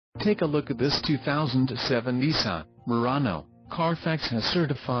Take a look at this 2007 Nissan Murano. Carfax has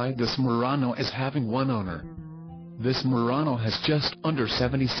certified this Murano as having one owner. This Murano has just under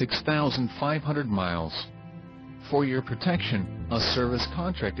 76,500 miles. For your protection, a service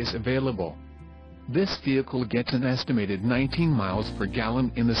contract is available. This vehicle gets an estimated 19 miles per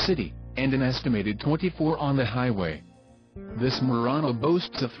gallon in the city, and an estimated 24 on the highway. This Murano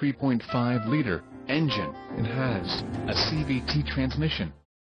boasts a 3.5-liter engine, and has a CVT transmission.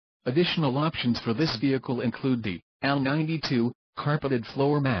 Additional options for this vehicle include the L92, carpeted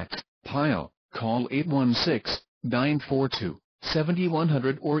floor mats, pile. Call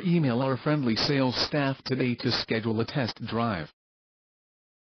 816-942-7100 or email our friendly sales staff today to schedule a test drive.